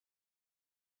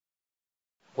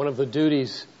One of the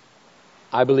duties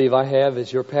I believe I have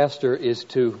as your pastor is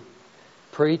to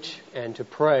preach and to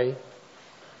pray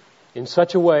in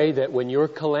such a way that when your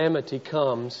calamity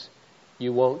comes,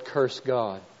 you won't curse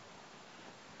God.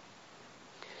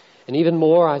 And even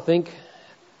more, I think,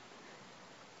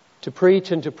 to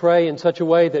preach and to pray in such a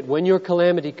way that when your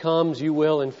calamity comes, you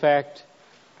will, in fact,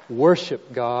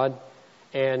 worship God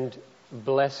and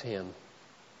bless Him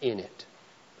in it.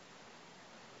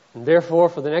 And therefore,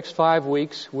 for the next 5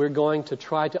 weeks, we're going to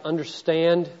try to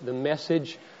understand the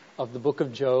message of the book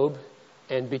of Job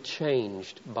and be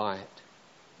changed by it.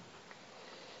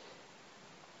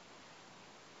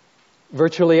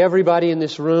 Virtually everybody in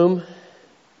this room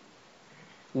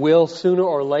will sooner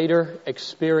or later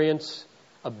experience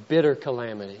a bitter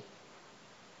calamity.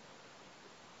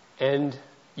 And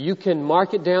you can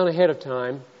mark it down ahead of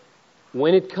time.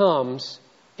 When it comes,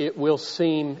 it will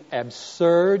seem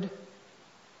absurd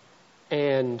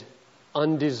and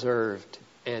undeserved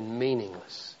and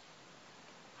meaningless.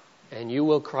 And you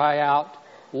will cry out,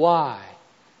 why?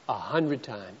 100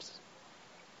 times.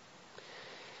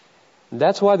 And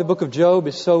that's why the book of Job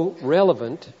is so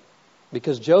relevant,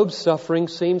 because Job's suffering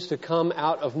seems to come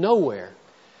out of nowhere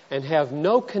and have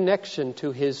no connection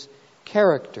to his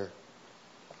character.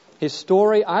 His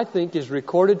story, I think, is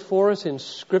recorded for us in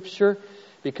Scripture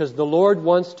because the Lord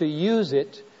wants to use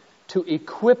it to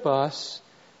equip us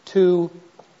to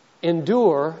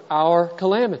endure our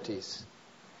calamities.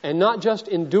 And not just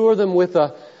endure them with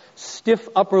a stiff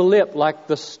upper lip like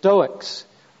the Stoics,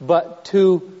 but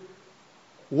to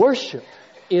worship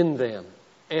in them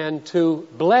and to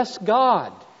bless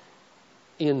God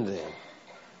in them.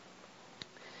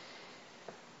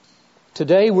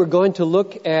 Today we're going to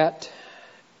look at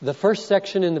the first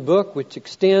section in the book, which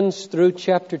extends through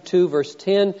chapter 2, verse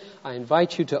 10. I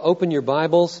invite you to open your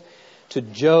Bibles to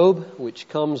Job, which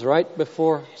comes right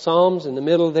before Psalms in the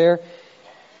middle there.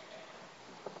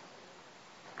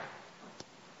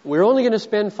 We're only going to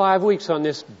spend 5 weeks on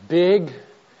this big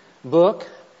book,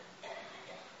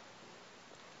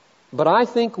 but I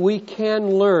think we can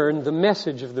learn the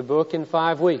message of the book in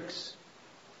 5 weeks.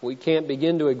 We can't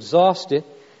begin to exhaust it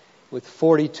with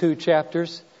 42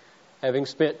 chapters, having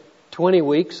spent 20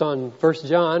 weeks on 1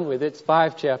 John with its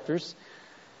 5 chapters.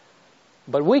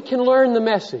 But we can learn the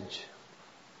message.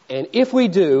 And if we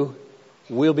do,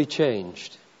 we'll be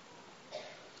changed.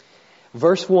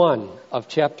 Verse 1 of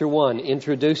chapter 1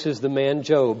 introduces the man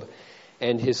Job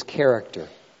and his character.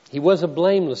 He was a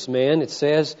blameless man, it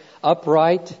says,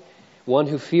 upright, one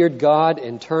who feared God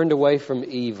and turned away from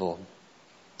evil.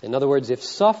 In other words, if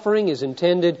suffering is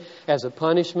intended as a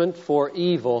punishment for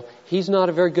evil, he's not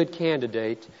a very good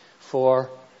candidate for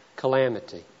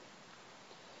calamity.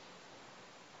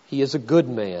 He is a good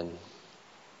man.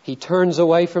 He turns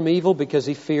away from evil because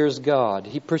he fears God.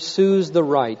 He pursues the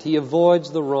right. He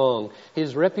avoids the wrong.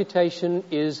 His reputation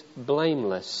is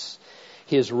blameless.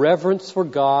 His reverence for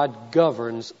God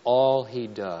governs all he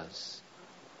does.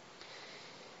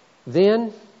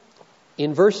 Then,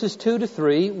 in verses 2 to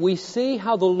 3, we see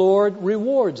how the Lord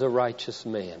rewards a righteous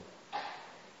man.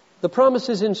 The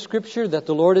promises in Scripture that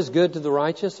the Lord is good to the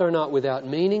righteous are not without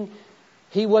meaning.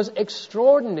 He was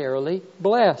extraordinarily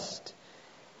blessed.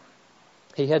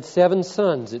 He had 7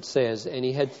 sons, it says, and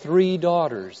he had 3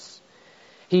 daughters.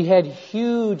 He had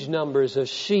huge numbers of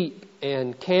sheep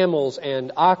and camels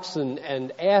and oxen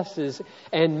and asses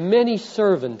and many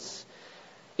servants.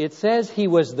 It says he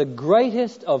was the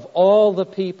greatest of all the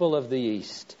people of the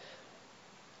East.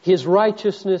 His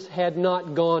righteousness had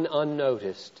not gone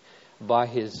unnoticed by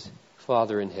his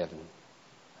Father in heaven.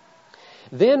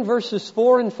 Then verses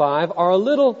 4 and 5 are a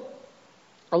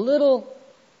little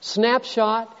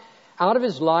snapshot out of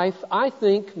his life, I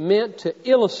think, meant to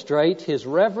illustrate his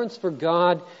reverence for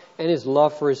God and his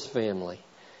love for his family.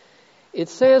 It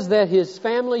says that his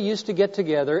family used to get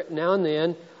together now and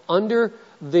then under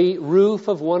the roof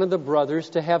of one of the brothers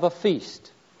to have a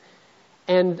feast.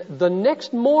 And the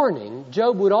next morning,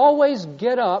 Job would always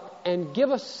get up and give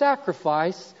a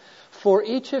sacrifice for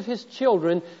each of his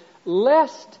children,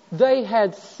 lest they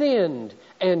had sinned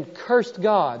and cursed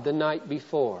God the night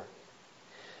before.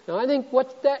 Now, I think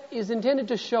what that is intended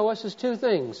to show us is 2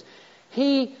 things.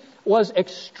 He was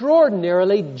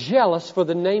extraordinarily jealous for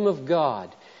the name of God.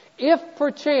 If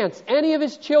perchance any of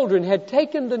his children had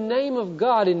taken the name of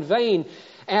God in vain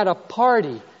at a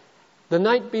party the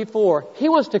night before, he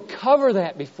wants to cover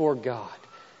that before God.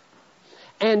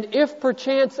 And if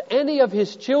perchance any of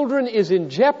his children is in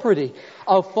jeopardy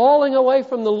of falling away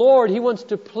from the Lord, he wants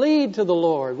to plead to the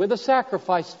Lord with a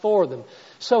sacrifice for them.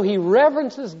 So he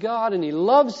reverences God and he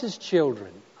loves his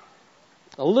children.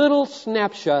 A little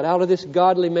snapshot out of this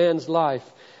godly man's life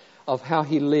of how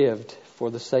he lived for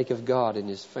the sake of God and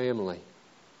his family.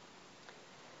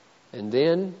 And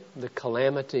then the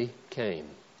calamity came.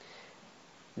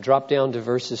 Drop down to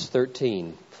verses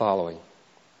 13 following.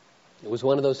 It was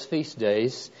one of those feast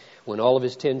days when all of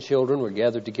his 10 children were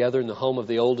gathered together in the home of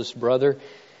the oldest brother.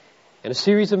 And a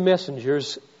series of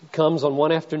messengers comes on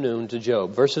one afternoon to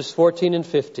Job. Verses 14 and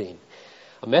 15.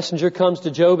 A messenger comes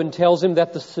to Job and tells him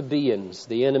that the Sabaeans,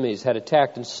 the enemies, had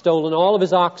attacked and stolen all of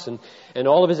his oxen and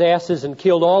all of his asses and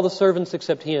killed all the servants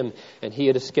except him, and he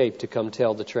had escaped to come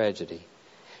tell the tragedy.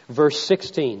 Verse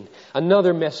 16,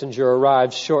 another messenger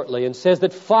arrives shortly and says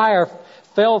that fire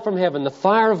fell from heaven, the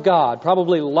fire of God,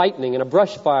 probably lightning and a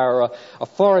brush fire or a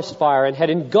forest fire, and had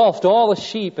engulfed all the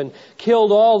sheep and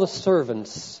killed all the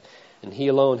servants, and he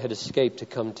alone had escaped to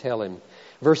come tell him.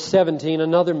 Verse 17,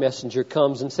 another messenger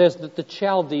comes and says that the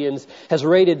Chaldeans had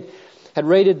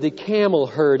raided the camel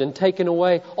herd and taken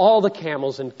away all the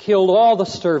camels and killed all the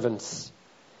servants.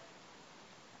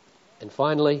 And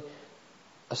finally,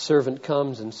 a servant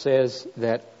comes and says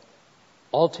that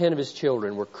all 10 of his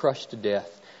children were crushed to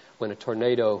death when a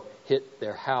tornado hit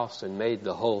their house and made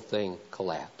the whole thing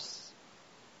collapse.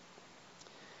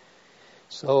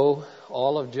 So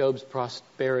all of Job's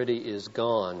prosperity is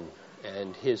gone,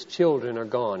 and his children are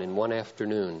gone in one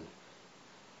afternoon.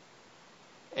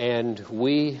 And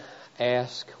we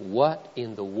ask, what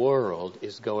in the world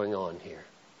is going on here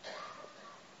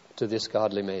to this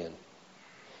godly man?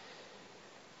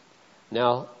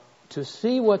 Now, to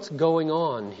see what's going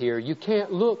on here, you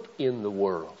can't look in the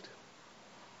world.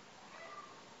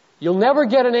 You'll never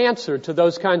get an answer to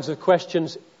those kinds of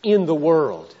questions in the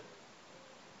world.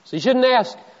 So you shouldn't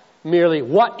ask merely,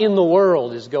 what in the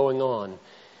world is going on?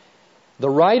 The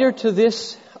writer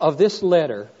of this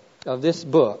letter, of this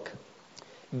book,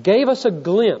 gave us a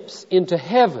glimpse into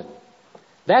heaven.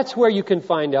 That's where you can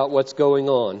find out what's going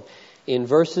on in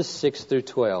verses 6 through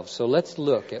 12. So let's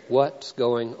look at what's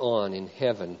going on in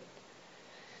heaven.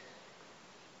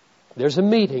 There's a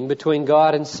meeting between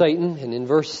God and Satan, and in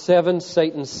verse 7,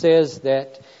 Satan says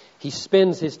that he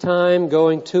spends his time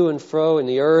going to and fro in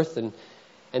the earth, and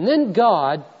then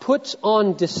God puts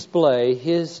on display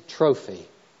his trophy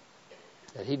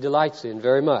that he delights in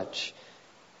very much,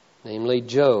 namely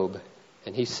Job.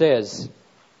 And he says,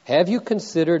 have you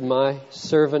considered my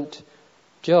servant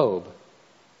Job,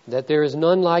 that there is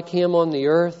none like him on the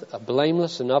earth, a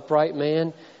blameless and upright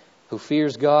man who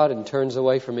fears God and turns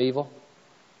away from evil?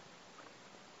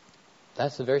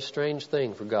 That's a very strange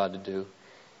thing for God to do.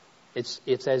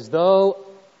 It's as though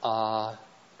a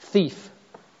thief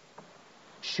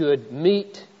should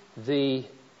meet the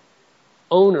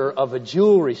owner of a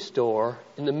jewelry store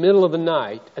in the middle of the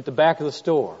night at the back of the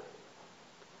store.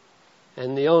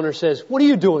 And the owner says, what are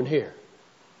you doing here?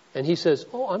 And he says,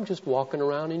 oh, I'm just walking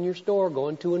around in your store,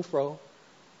 going to and fro.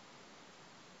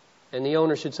 And the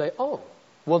owner should say, oh,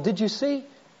 well, did you see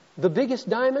the biggest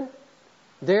diamond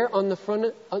there on the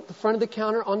front of the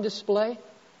counter on display?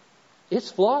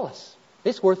 It's flawless.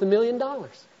 It's worth $1 million.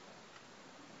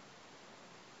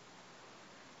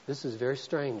 This is very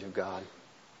strange of God.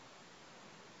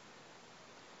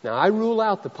 Now, I rule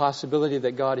out the possibility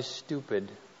that God is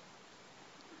stupid.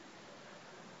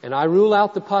 And I rule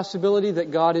out the possibility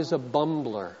that God is a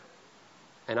bumbler.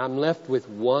 And I'm left with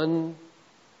one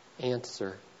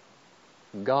answer.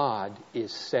 God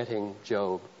is setting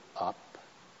Job up.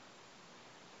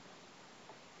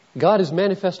 God is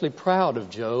manifestly proud of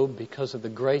Job because of the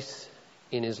grace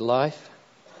in his life.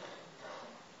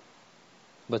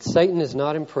 But Satan is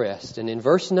not impressed. And in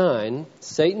verse 9,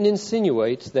 Satan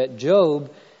insinuates that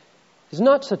Job is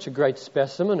not such a great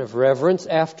specimen of reverence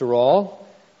after all.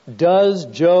 Does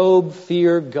Job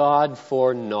fear God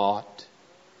for naught?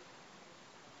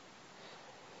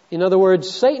 In other words,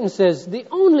 Satan says the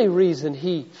only reason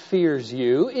he fears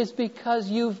you is because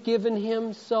you've given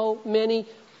him so many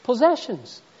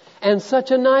possessions and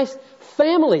such a nice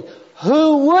family.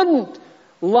 Who wouldn't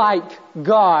like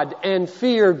God and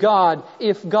fear God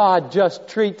if God just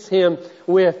treats him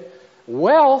with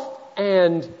wealth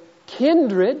and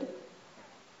kindred?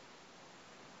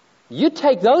 You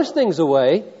take those things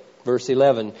away, verse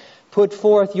 11, put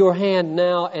forth your hand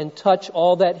now and touch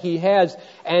all that he has,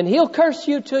 and he'll curse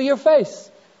you to your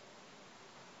face.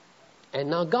 And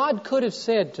now God could have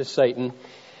said to Satan,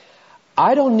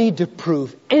 I don't need to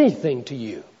prove anything to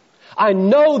you. I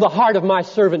know the heart of my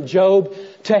servant Job.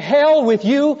 To hell with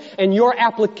you and your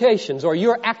applications or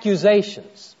your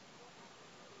accusations.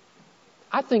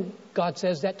 I think God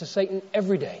says that to Satan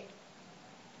every day.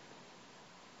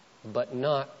 But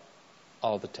not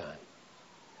all the time.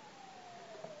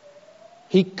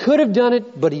 He could have done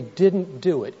it, but he didn't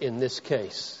do it in this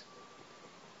case.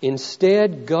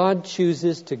 Instead, God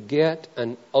chooses to get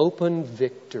an open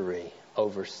victory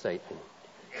over Satan.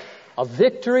 A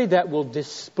victory that will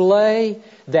display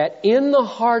that in the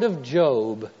heart of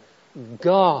Job,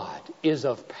 God is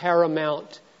of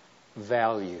paramount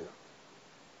value.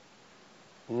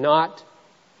 Not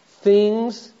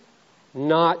things,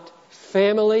 not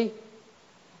family,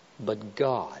 but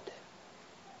God.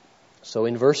 So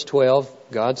in verse 12,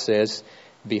 God says,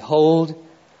 "Behold,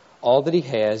 all that he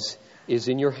has is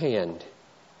in your hand.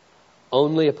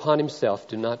 Only upon himself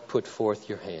do not put forth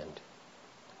your hand."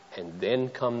 And then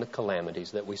come the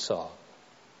calamities that we saw.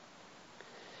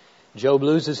 Job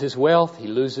loses his wealth, he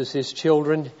loses his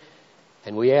children,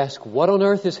 and we ask, what on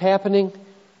earth is happening?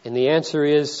 And the answer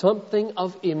is something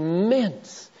of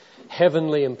immense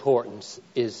heavenly importance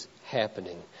is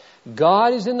happening.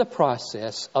 God is in the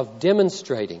process of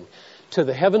demonstrating to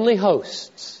the heavenly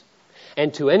hosts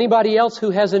and to anybody else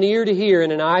who has an ear to hear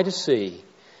and an eye to see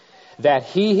that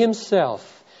He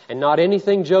Himself, and not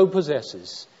anything Job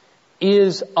possesses,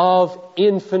 is of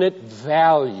infinite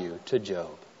value to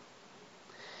Job.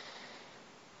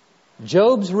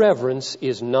 Job's reverence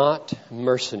is not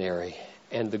mercenary,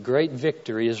 and the great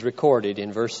victory is recorded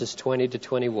in verses 20 to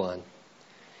 21.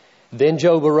 Then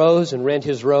Job arose and rent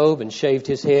his robe and shaved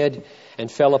his head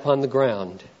and fell upon the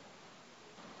ground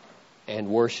and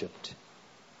worshipped.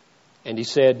 And he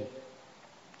said,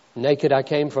 "Naked I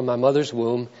came from my mother's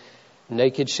womb,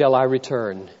 naked shall I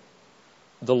return.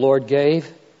 The Lord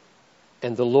gave,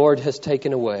 and the Lord has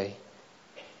taken away.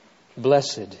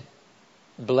 Blessed,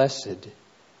 blessed,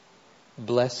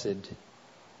 blessed,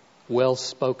 well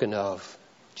spoken of,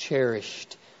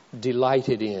 cherished,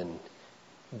 delighted in,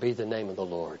 be the name of the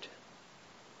Lord."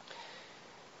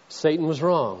 Satan was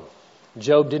wrong.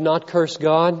 Job did not curse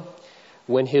God.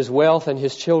 When his wealth and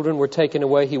his children were taken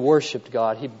away, he worshiped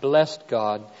God. He blessed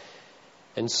God.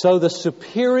 And so the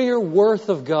superior worth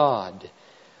of God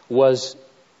was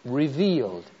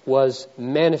revealed, was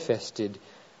manifested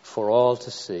for all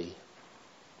to see.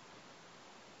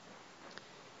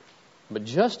 But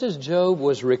just as Job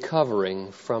was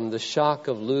recovering from the shock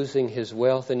of losing his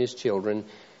wealth and his children,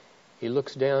 he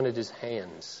looks down at his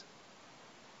hands.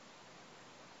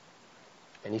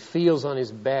 And he feels on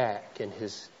his back and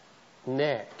his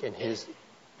neck and his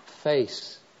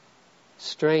face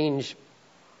strange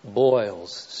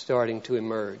boils starting to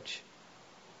emerge.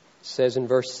 It says in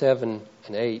verse 7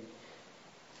 and 8,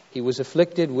 "He was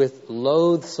afflicted with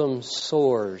loathsome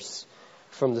sores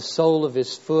from the sole of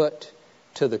his foot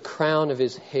to the crown of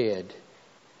his head.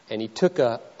 And he took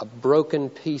a broken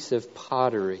piece of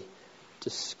pottery to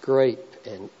scrape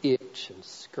and itch and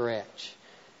scratch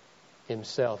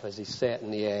himself as he sat in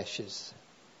the ashes."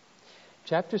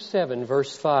 Chapter 7,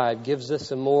 verse 5 gives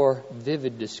us a more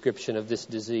vivid description of this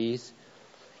disease.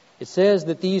 It says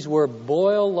that these were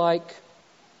boil-like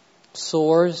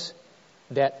sores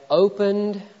that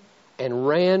opened and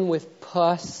ran with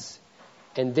pus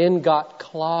and then got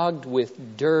clogged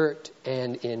with dirt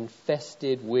and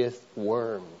infested with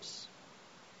worms.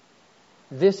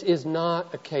 This is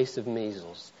not a case of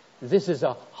measles. This is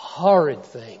a horrid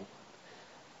thing.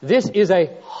 This is a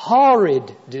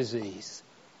horrid disease.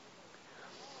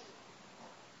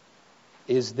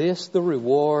 Is this the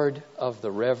reward of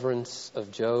the reverence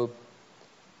of Job?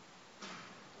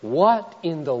 What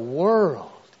in the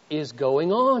world is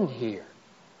going on here?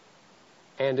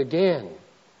 And again,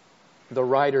 the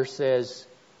writer says,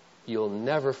 you'll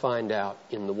never find out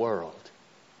in the world.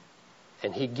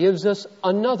 And he gives us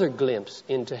another glimpse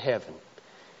into heaven.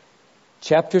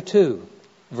 Chapter 2,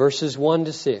 verses 1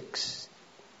 to 6.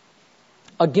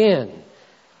 Again,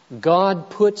 God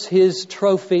puts His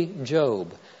trophy,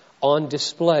 Job, on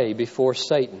display before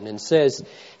Satan and says,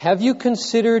 "Have you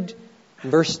considered,"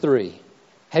 verse 3,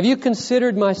 "have you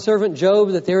considered my servant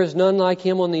Job, that there is none like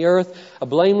him on the earth, a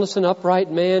blameless and upright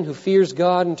man who fears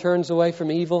God and turns away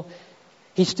from evil?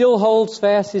 He still holds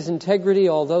fast his integrity,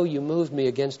 although you moved me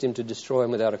against him to destroy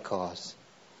him without a cause."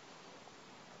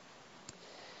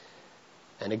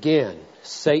 And again,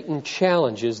 Satan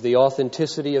challenges the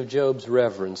authenticity of Job's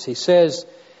reverence. He says,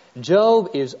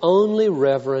 "Job is only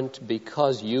reverent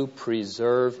because you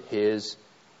preserve his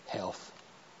health."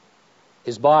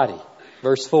 His body.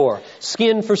 Verse 4,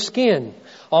 "Skin for skin.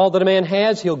 All that a man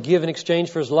has, he'll give in exchange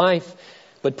for his life.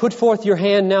 But put forth your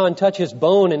hand now and touch his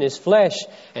bone and his flesh,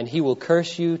 and he will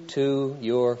curse you to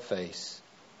your face."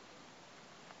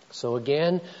 So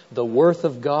again, the worth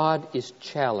of God is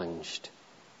challenged.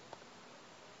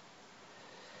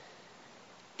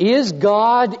 Is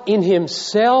God in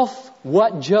Himself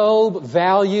what Job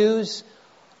values,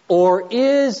 or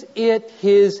is it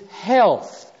his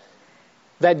health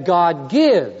that God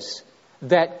gives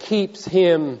that keeps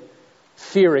him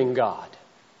fearing God?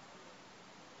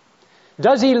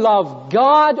 Does he love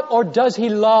God or does he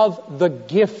love the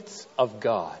gifts of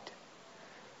God?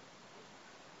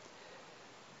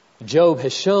 Job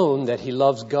has shown that he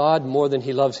loves God more than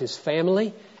he loves his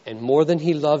family and more than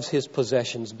he loves his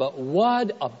possessions. But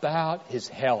what about his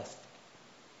health?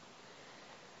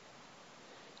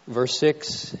 Verse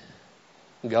 6,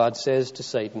 God says to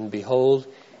Satan, "Behold,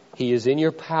 he is in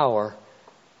your power,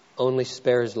 only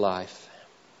spare his life."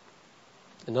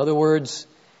 In other words,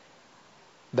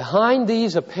 behind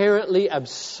these apparently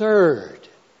absurd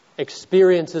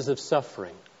experiences of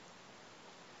suffering,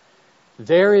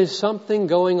 there is something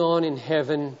going on in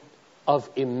heaven of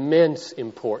immense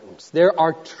importance. There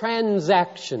are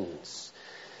transactions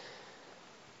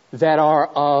that are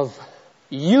of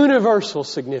universal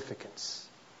significance.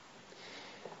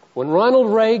 When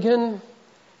Ronald Reagan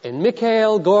and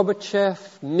Mikhail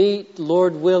Gorbachev meet,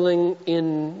 Lord willing,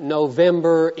 in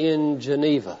November in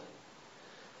Geneva,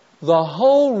 the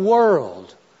whole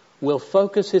world will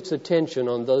focus its attention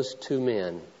on those two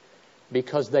men,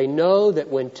 because they know that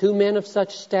when two men of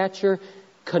such stature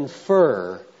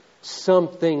confer,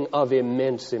 something of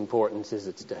immense importance is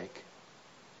at stake.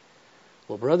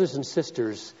 Well, brothers and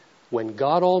sisters, when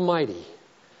God Almighty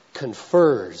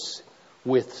confers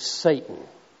with Satan,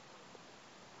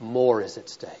 more is at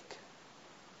stake.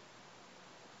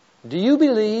 Do you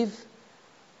believe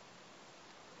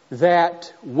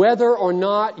that whether or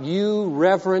not you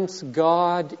reverence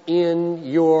God in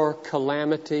your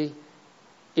calamity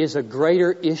is a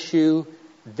greater issue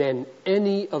than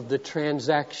any of the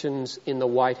transactions in the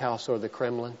White House or the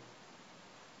Kremlin?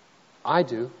 I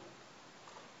do.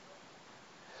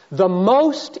 The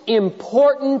most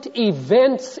important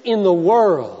events in the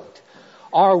world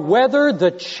are whether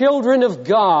the children of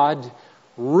God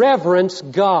reverence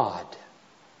God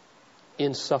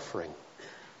in suffering.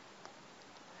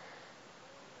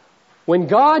 When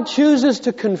God chooses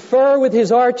to confer with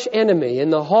his arch enemy in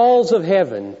the halls of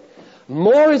heaven,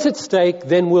 more is at stake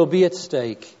than will be at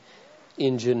stake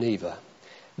in Geneva.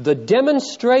 The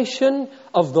demonstration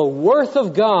of the worth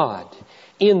of God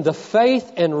in the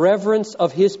faith and reverence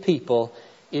of his people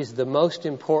is the most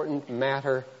important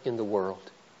matter in the world.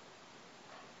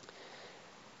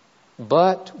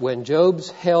 But when Job's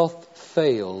health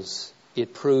fails,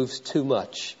 it proves too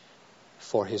much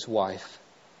for his wife.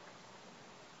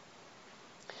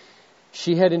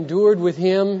 She had endured with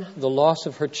him the loss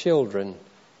of her children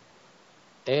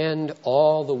and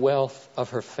all the wealth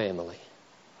of her family.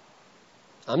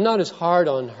 I'm not as hard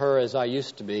on her as I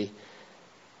used to be.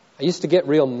 I used to get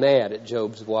real mad at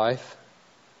Job's wife.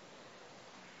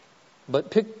 But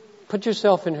put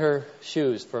yourself in her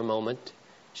shoes for a moment.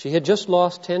 She had just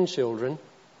lost 10 children.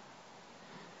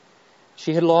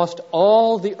 She had lost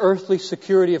all the earthly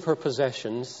security of her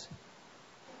possessions.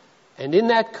 And in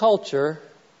that culture,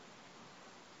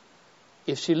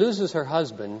 if she loses her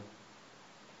husband,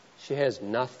 she has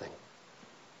nothing.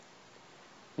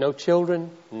 No children,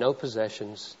 no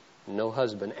possessions, no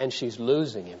husband. And she's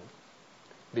losing him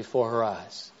before her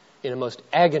eyes in a most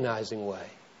agonizing way.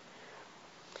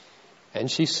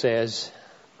 And she says,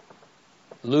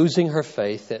 losing her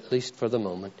faith, at least for the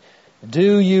moment,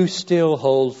 "Do you still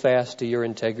hold fast to your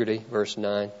integrity?" Verse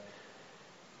 9.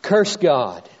 "Curse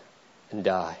God and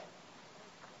die."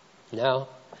 Now,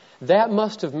 that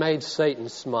must have made Satan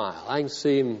smile. I can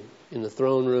see him in the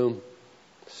throne room.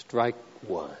 Strike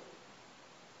one.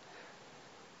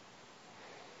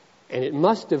 And it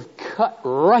must have cut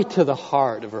right to the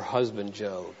heart of her husband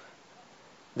Job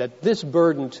that this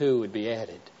burden too would be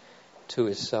added to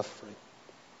his suffering.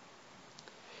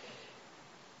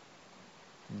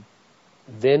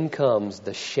 Then comes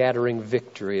the shattering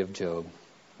victory of Job.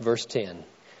 Verse 10.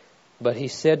 "But he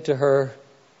said to her,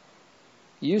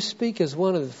 'You speak as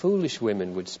one of the foolish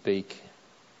women would speak.'"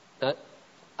 Now,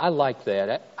 I like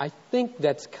that. I think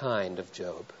that's kind of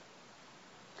Job.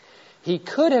 He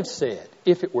could have said,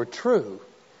 if it were true,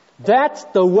 "That's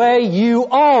the way you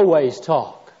always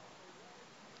talk."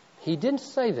 He didn't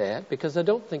say that because I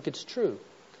don't think it's true.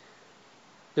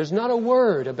 There's not a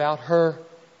word about her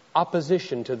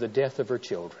opposition to the death of her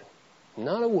children.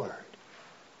 Not a word.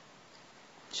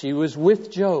 She was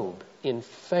with Job in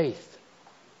faith.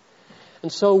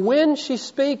 And so when she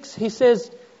speaks, he says,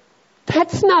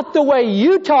 "That's not the way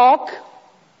you talk.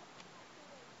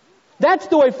 That's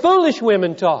the way foolish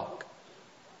women talk."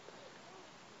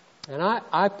 And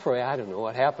I pray, I don't know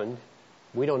what happened.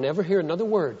 We don't ever hear another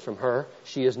word from her.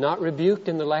 She is not rebuked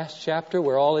in the last chapter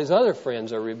where all his other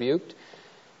friends are rebuked.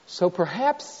 So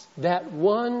perhaps that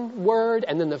one word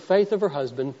and then the faith of her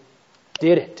husband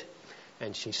did it.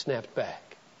 And she snapped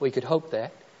back. We could hope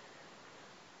that.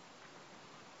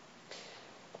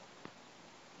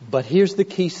 But here's the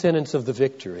key sentence of the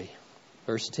victory.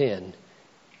 Verse 10.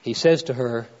 He says to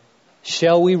her,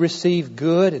 shall we receive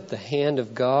good at the hand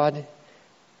of God,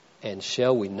 and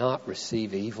shall we not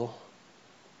receive evil?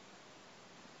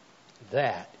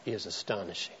 That is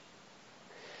astonishing.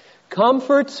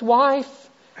 Comforts, wife,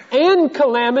 and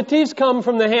calamities come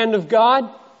from the hand of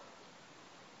God.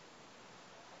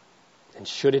 And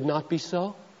should it not be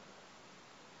so?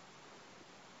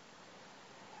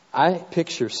 I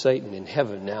picture Satan in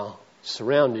heaven now,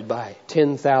 surrounded by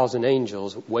 10,000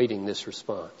 angels waiting this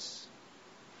response.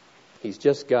 He's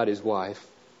just got his wife,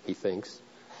 he thinks.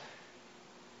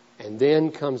 And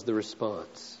then comes the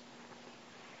response.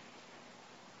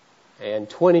 And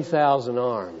 20,000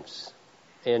 arms,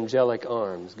 angelic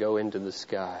arms, go into the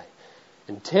sky.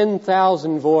 And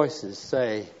 10,000 voices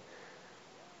say,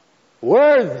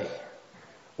 worthy,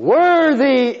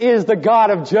 worthy is the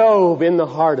God of Job in the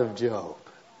heart of Job.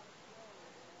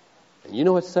 And you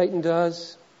know what Satan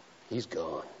does? He's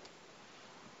gone.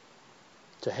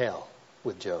 To hell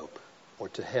with Job, or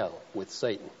to hell with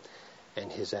Satan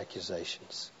and his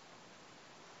accusations.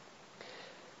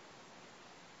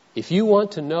 If you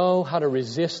want to know how to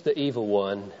resist the evil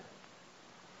one,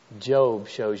 Job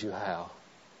shows you how.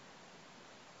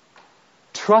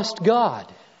 Trust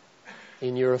God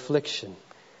in your affliction.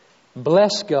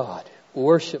 Bless God.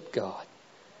 Worship God.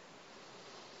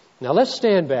 Now let's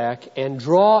stand back and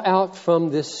draw out from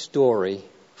this story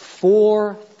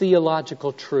 4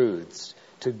 theological truths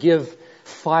to give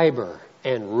fiber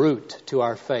and root to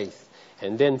our faith,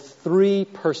 and then 3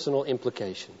 personal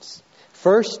implications.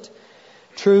 First,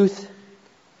 truth.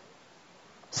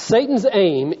 Satan's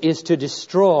aim is to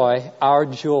destroy our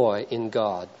joy in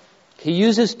God. He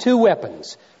uses 2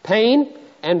 weapons, pain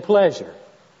and pleasure.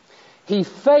 He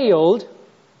failed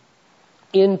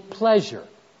in pleasure.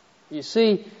 You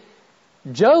see,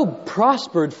 Job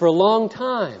prospered for a long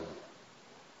time.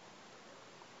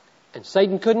 And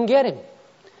Satan couldn't get him.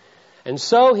 And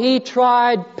so he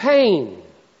tried pain.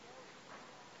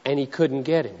 And he couldn't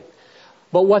get him.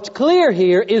 But what's clear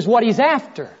here is what he's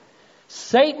after.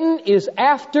 Satan is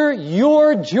after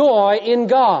your joy in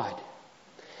God.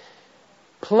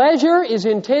 Pleasure is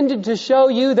intended to show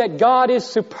you that God is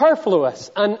superfluous,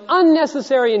 an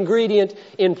unnecessary ingredient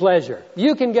in pleasure.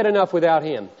 You can get enough without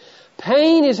Him.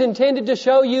 Pain is intended to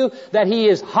show you that He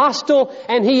is hostile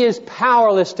and He is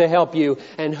powerless to help you.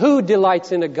 And who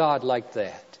delights in a God like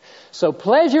that? So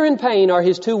pleasure and pain are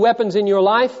His 2 weapons in your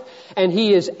life, and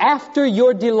He is after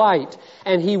your delight,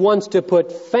 and He wants to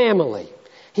put family,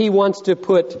 He wants to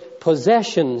put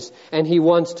possessions, and He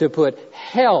wants to put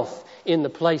health in the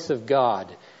place of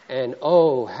God. And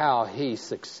oh, how He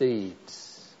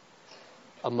succeeds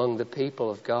among the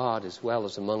people of God as well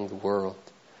as among the world.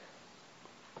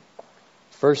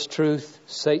 First truth,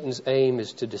 Satan's aim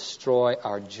is to destroy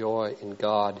our joy in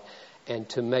God and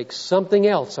to make something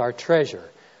else our treasure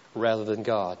rather than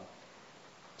God.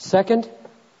 Second,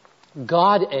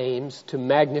 God aims to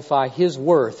magnify His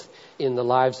worth in the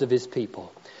lives of His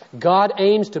people. God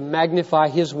aims to magnify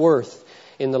His worth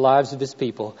in the lives of His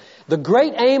people. The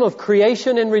great aim of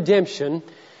creation and redemption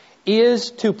is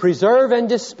to preserve and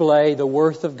display the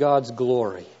worth of God's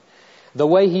glory. The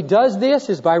way He does this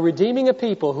is by redeeming a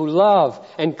people who love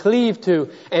and cleave to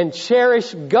and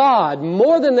cherish God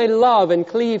more than they love and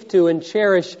cleave to and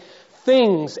cherish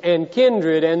things and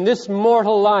kindred and this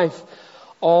mortal life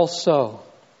also.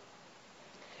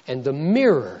 And the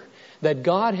mirror that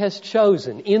God has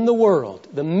chosen in the world,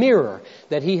 the mirror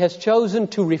that He has chosen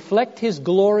to reflect His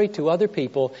glory to other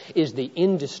people, is the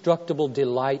indestructible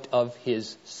delight of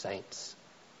His saints.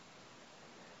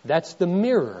 That's the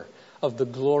mirror of the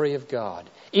glory of God.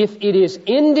 If it is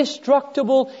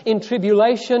indestructible in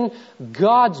tribulation,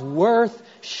 God's worth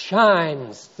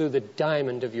shines through the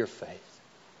diamond of your faith.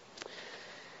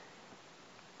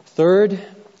 Third,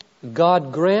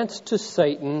 God grants to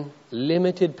Satan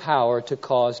limited power to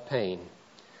cause pain.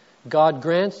 God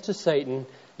grants to Satan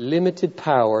limited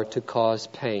power to cause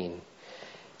pain.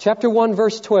 Chapter 1,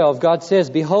 verse 12, God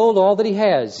says, "Behold, all that He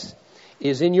has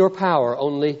is in your power,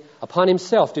 only upon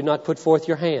Himself do not put forth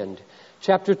your hand."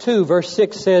 Chapter 2, verse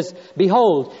 6 says,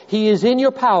 "Behold, He is in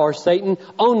your power, Satan,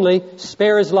 only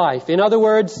spare His life." In other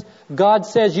words, God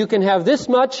says you can have this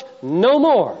much, no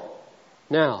more.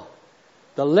 Now,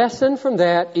 the lesson from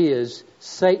that is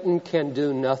Satan can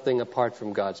do nothing apart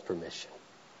from God's permission.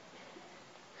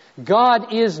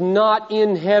 God is not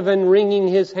in heaven wringing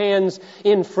His hands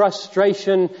in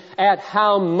frustration at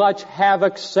how much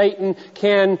havoc Satan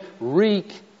can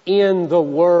wreak in the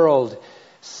world.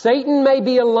 Satan may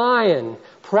be a lion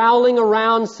prowling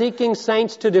around seeking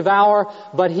saints to devour,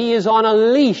 but he is on a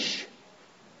leash.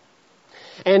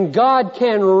 And God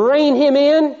can rein him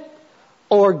in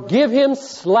or give him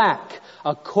slack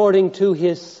according to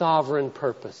His sovereign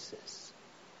purposes.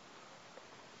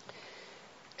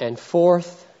 And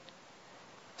fourth,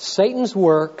 Satan's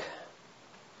work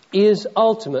is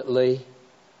ultimately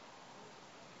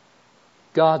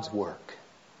God's work.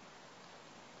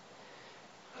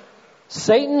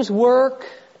 Satan's work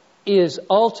is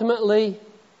ultimately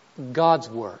God's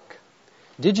work.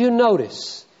 Did you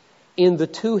notice in the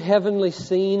two heavenly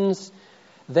scenes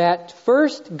that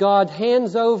first God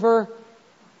hands over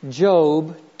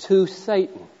Job to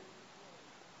Satan?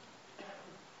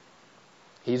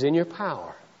 He's in your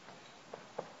power.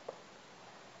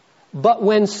 But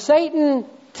when Satan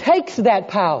takes that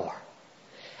power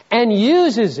and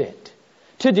uses it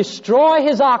to destroy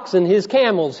his oxen, his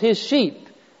camels, his sheep,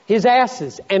 his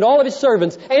asses, and all of his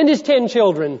servants, and his 10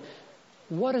 children,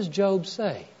 what does Job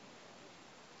say?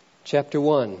 Chapter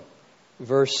 1,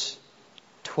 verse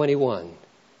 21.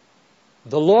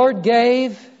 The Lord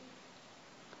gave,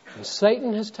 and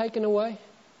Satan has taken away.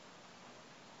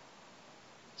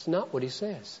 It's not what he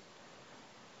says.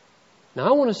 Now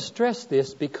I want to stress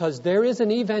this because there is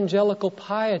an evangelical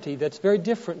piety that's very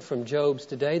different from Job's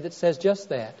today that says just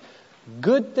that.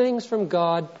 Good things from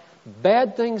God,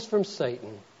 bad things from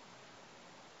Satan.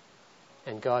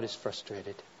 And God is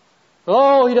frustrated.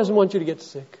 Oh, He doesn't want you to get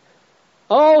sick.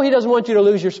 Oh, He doesn't want you to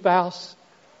lose your spouse.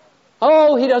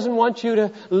 Oh, He doesn't want you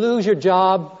to lose your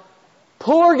job.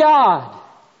 Poor God.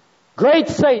 Great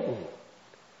Satan.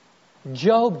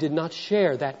 Job did not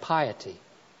share that piety.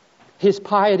 His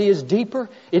piety is deeper,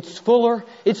 it's fuller,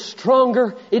 it's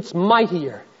stronger, it's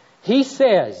mightier. He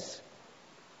says,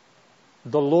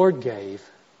 the Lord gave.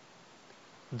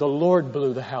 The Lord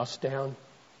blew the house down.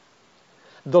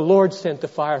 The Lord sent the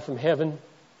fire from heaven.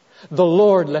 The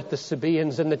Lord let the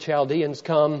Sabaeans and the Chaldeans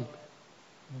come.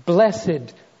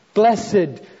 Blessed,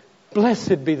 blessed,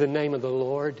 blessed be the name of the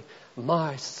Lord,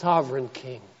 my sovereign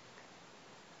King.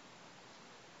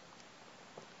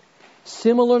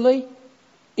 Similarly,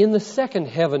 in the second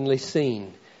heavenly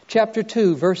scene, chapter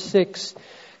 2, verse 6,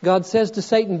 God says to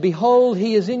Satan, behold,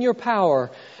 he is in your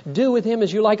power. Do with him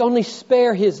as you like, only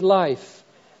spare his life.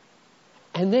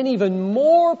 And then even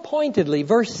more pointedly,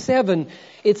 verse 7,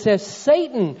 it says,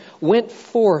 Satan went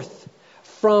forth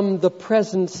from the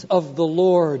presence of the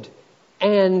Lord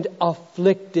and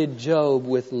afflicted Job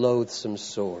with loathsome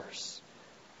sores.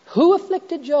 Who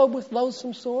afflicted Job with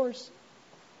loathsome sores?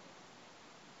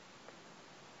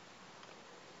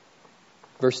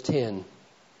 Verse 10,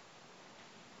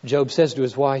 Job says to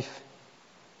his wife,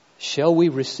 shall we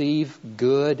receive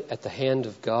good at the hand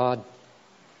of God,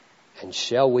 and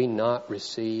shall we not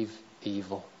receive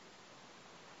evil?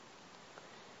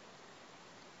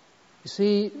 You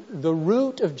see, the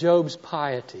root of Job's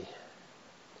piety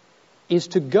is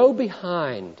to go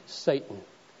behind Satan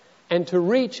and to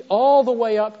reach all the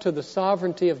way up to the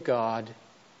sovereignty of God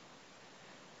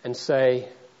and say,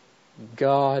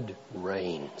 God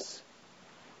reigns.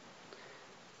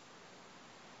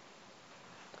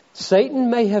 Satan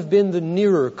may have been the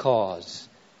nearer cause,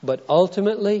 but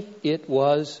ultimately it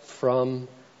was from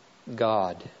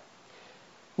God.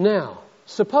 Now,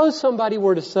 suppose somebody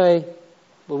were to say,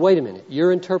 well, wait a minute,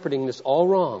 you're interpreting this all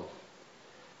wrong.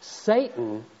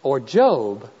 Satan, or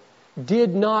Job,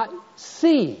 did not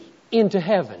see into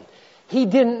heaven. He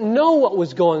didn't know what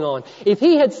was going on. If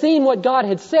he had seen what God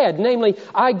had said, namely,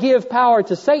 I give power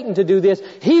to Satan to do this,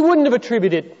 he wouldn't have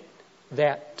attributed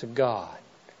that to God.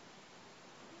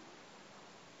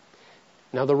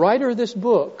 Now, the writer of this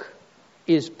book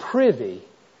is privy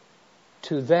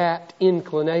to that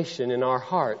inclination in our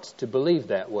hearts to believe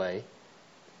that way.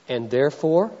 And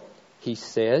therefore, he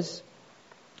says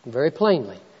very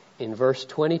plainly in verse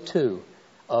 22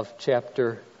 of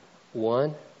chapter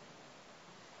 1,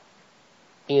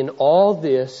 in all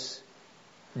this,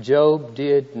 Job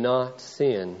did not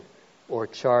sin or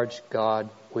charge God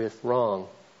with wrong.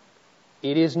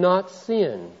 It is not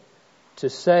sin to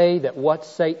say that what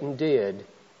Satan did,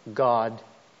 God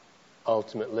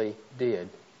ultimately did.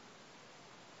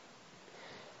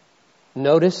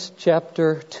 Notice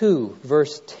chapter 2,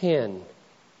 verse 10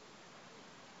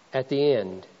 at the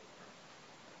end.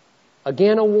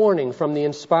 Again, a warning from the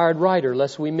inspired writer,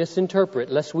 lest we misinterpret,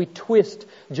 lest we twist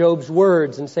Job's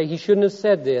words and say he shouldn't have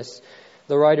said this.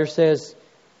 The writer says,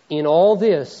 in all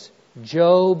this,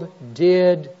 Job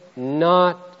did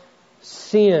not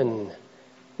sin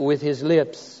with his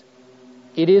lips.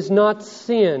 It is not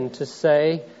sin to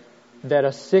say that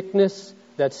a sickness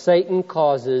that Satan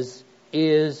causes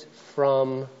is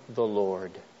from the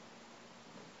Lord.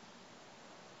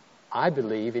 I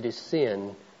believe it is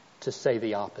sin to say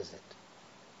the opposite.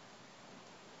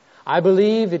 I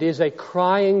believe it is a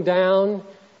crying down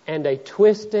and a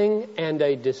twisting and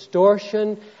a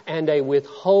distortion and a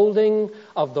withholding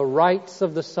of the rights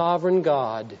of the sovereign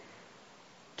God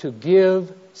to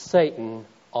give Satan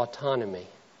autonomy.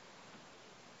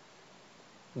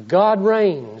 God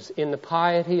reigns in the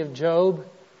piety of Job.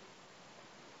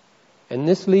 And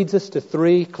this leads us to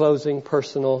 3 closing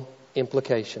personal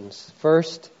implications.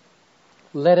 First,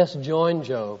 let us join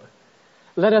Job.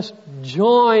 Let us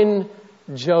join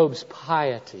Job's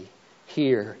piety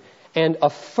here and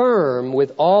affirm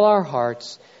with all our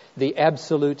hearts the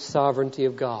absolute sovereignty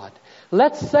of God.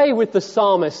 Let's say with the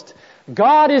psalmist,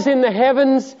 God is in the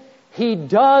heavens, He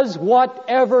does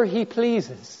whatever He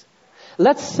pleases.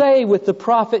 Let's say with the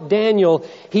prophet Daniel,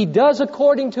 He does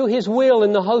according to His will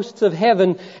in the hosts of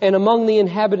heaven and among the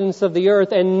inhabitants of the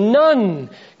earth, and none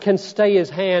can stay His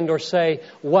hand or say,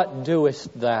 "What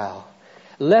doest thou?"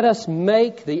 Let us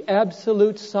make the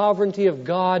absolute sovereignty of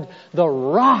God the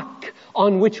rock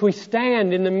on which we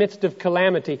stand in the midst of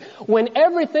calamity. When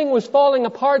everything was falling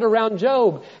apart around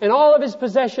Job, and all of his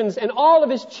possessions and all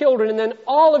of his children and then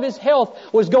all of his health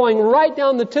was going right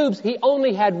down the tubes, he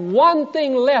only had one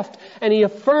thing left, and he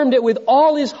affirmed it with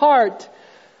all his heart.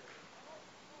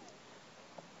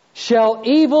 Shall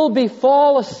evil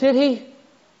befall a city,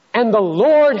 and the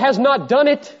Lord has not done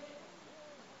it?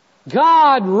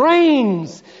 God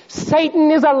reigns. Satan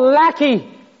is a lackey.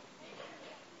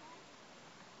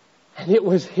 And it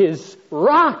was his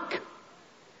rock.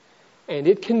 And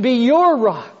it can be your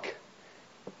rock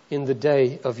in the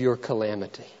day of your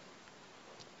calamity.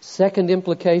 Second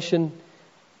implication,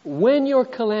 when your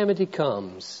calamity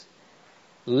comes,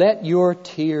 let your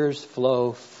tears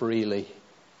flow freely.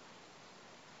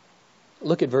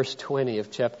 Look at verse 20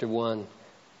 of chapter 1.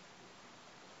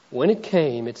 When it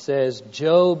came, it says,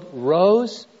 Job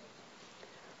rose,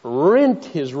 rent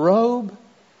his robe,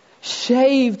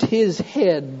 shaved his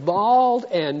head bald,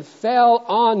 and fell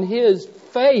on his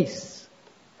face.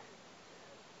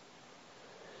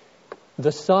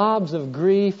 The sobs of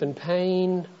grief and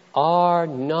pain are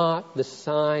not the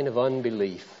sign of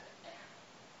unbelief.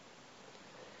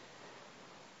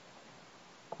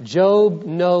 Job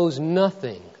knows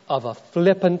nothing of a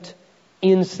flippant,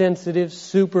 insensitive,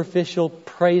 superficial,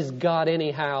 praise God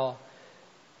anyhow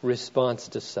response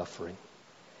to suffering.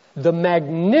 The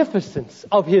magnificence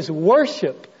of his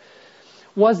worship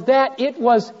was that it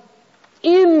was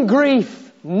in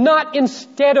grief, not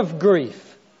instead of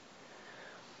grief.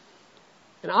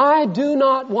 And I do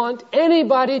not want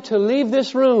anybody to leave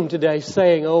this room today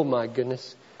saying, "Oh my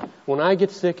goodness, when I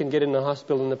get sick and get in the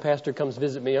hospital and the pastor comes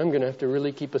visit me, I'm going to have to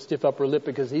really keep a stiff upper lip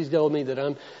because he's told me that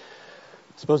I'm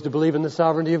supposed to believe in the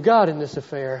sovereignty of God in this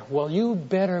affair." Well, you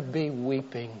better be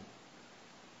weeping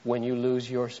when you lose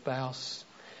your spouse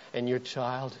and your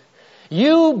child.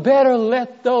 You better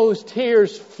let those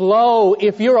tears flow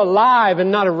if you're alive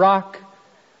and not a rock.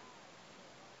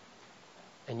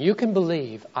 And you can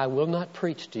believe I will not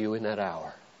preach to you in that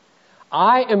hour.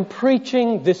 I am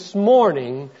preaching this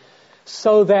morning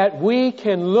so that we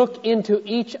can look into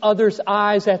each other's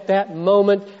eyes at that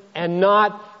moment and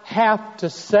not have to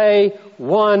say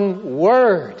one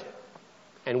word.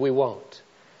 And we won't.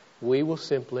 We will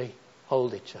simply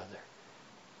hold each other.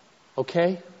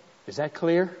 Okay? Is that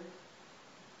clear?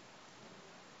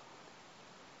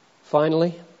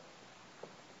 Finally,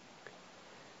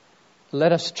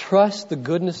 let us trust the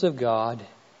goodness of God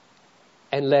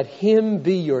and let Him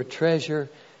be your treasure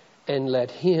and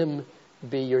let Him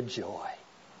be your joy.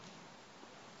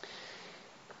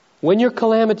 When your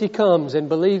calamity comes, and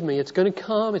believe me, it's going to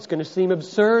come, it's going to seem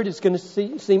absurd, it's going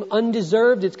to seem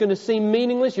undeserved, it's going to seem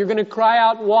meaningless, you're going to cry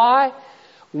out, why?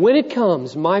 When it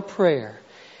comes, my prayer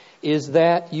is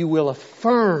that you will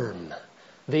affirm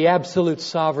the absolute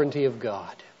sovereignty of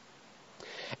God.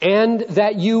 And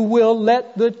that you will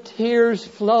let the tears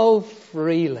flow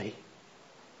freely,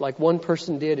 like one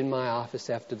person did in my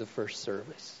office after the first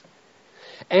service.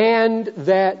 And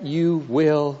that you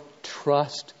will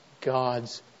trust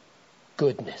God's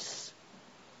goodness.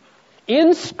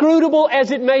 Inscrutable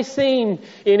as it may seem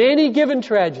in any given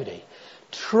tragedy,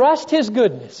 trust His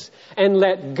goodness and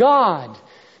let God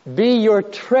be your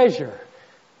treasure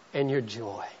and your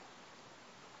joy.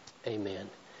 Amen.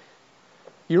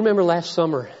 You remember last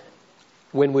summer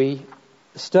when we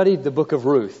studied the book of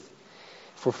Ruth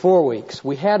for 4 weeks,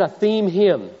 we had a theme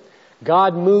hymn.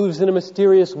 God moves in a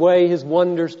mysterious way His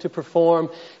wonders to perform.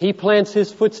 He plants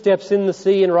His footsteps in the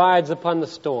sea and rides upon the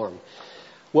storm.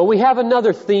 Well, we have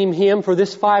another theme hymn for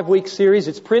this 5-week series.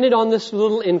 It's printed on this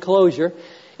little enclosure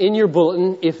in your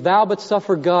bulletin, If Thou But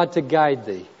Suffer God to Guide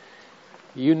Thee.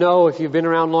 You know, if you've been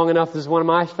around long enough, this is one of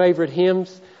my favorite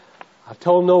hymns. I've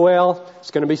told Noel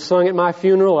it's going to be sung at my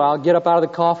funeral. I'll get up out of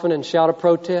the coffin and shout a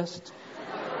protest.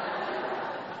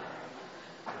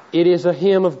 It is a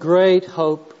hymn of great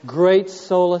hope, great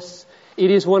solace.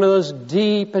 It is one of those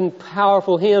deep and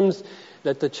powerful hymns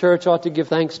that the church ought to give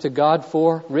thanks to God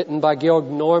for, written by Georg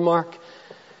Neumark,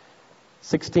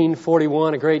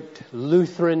 1641, a great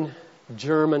Lutheran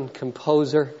German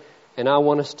composer. And I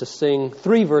want us to sing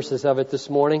 3 verses of it this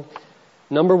morning.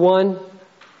 Number 1,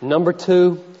 number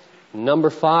 2, number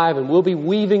 5. And we'll be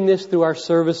weaving this through our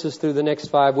services through the next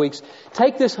 5 weeks.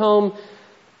 Take this home,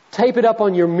 tape it up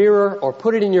on your mirror, or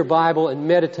put it in your Bible and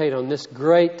meditate on this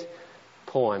great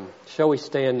poem. Shall we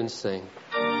stand and sing?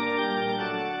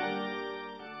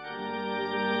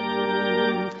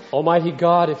 Almighty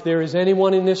God, if there is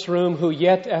anyone in this room who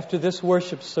yet after this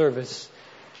worship service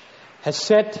has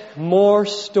set more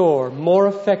store, more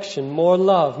affection, more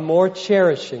love, more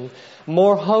cherishing,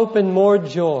 more hope and more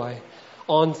joy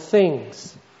on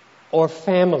things or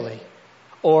family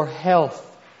or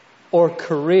health or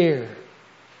career,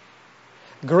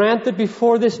 grant that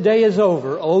before this day is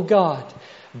over, O God,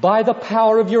 by the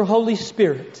power of your Holy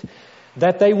Spirit,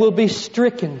 that they will be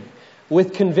stricken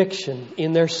with conviction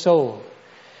in their soul.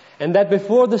 And that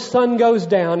before the sun goes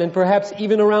down, and perhaps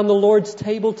even around the Lord's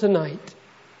table tonight,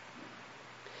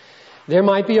 there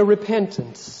might be a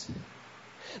repentance.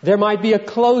 There might be a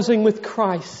closing with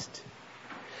Christ.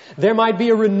 There might be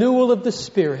a renewal of the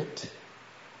Spirit.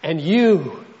 And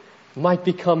you might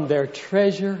become their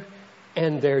treasure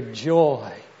and their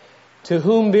joy, to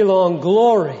whom belong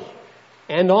glory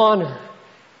and honor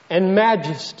and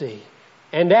majesty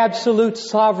and absolute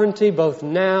sovereignty both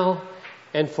now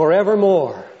and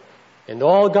forevermore. And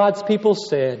all God's people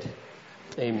said,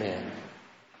 Amen.